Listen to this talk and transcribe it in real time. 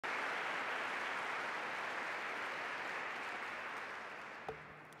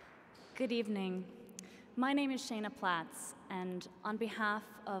Good evening. My name is Shana Platz, and on behalf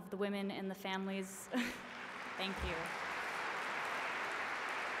of the women and the families, thank you.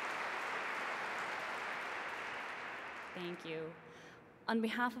 Thank you. On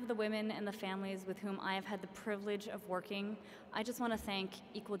behalf of the women and the families with whom I have had the privilege of working, I just want to thank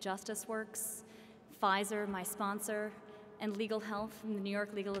Equal Justice Works, Pfizer, my sponsor, and Legal Health from the New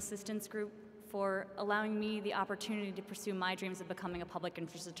York Legal Assistance Group for allowing me the opportunity to pursue my dreams of becoming a public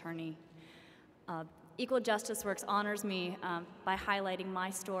interest attorney. Equal Justice Works honors me by highlighting my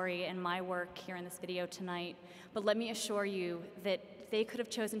story and my work here in this video tonight, but let me assure you that they could have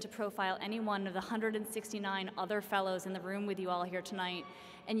chosen to profile any one of the 169 other fellows in the room with you all here tonight,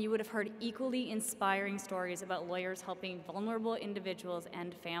 and you would have heard equally inspiring stories about lawyers helping vulnerable individuals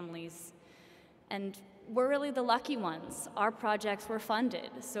and families. And we're really the lucky ones. Our projects were funded,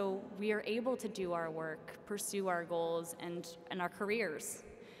 so we are able to do our work, pursue our goals, and our careers.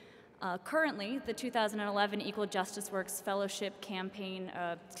 Currently, the 2011 Equal Justice Works Fellowship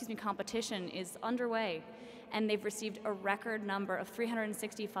competition is underway, and they've received a record number of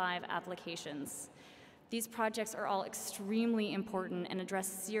 365 applications. These projects are all extremely important and address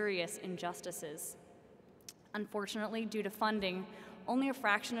serious injustices. Unfortunately, due to funding, only a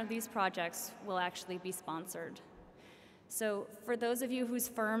fraction of these projects will actually be sponsored. So for those of you whose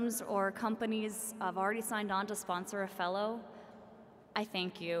firms or companies have already signed on to sponsor a fellow, I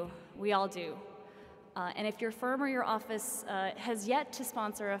thank you. We all do. And if your firm or your office has yet to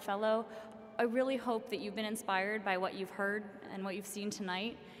sponsor a fellow, I really hope that you've been inspired by what you've heard and what you've seen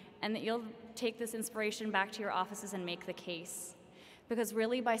tonight, and that you'll take this inspiration back to your offices and make the case. Because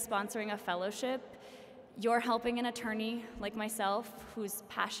really, by sponsoring a fellowship, you're helping an attorney like myself who's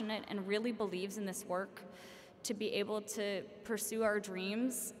passionate and really believes in this work to be able to pursue our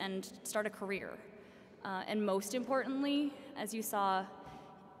dreams and start a career. And most importantly, as you saw,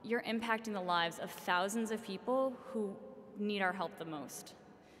 you're impacting the lives of thousands of people who need our help the most.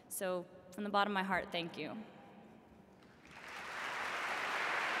 So from the bottom of my heart, thank you.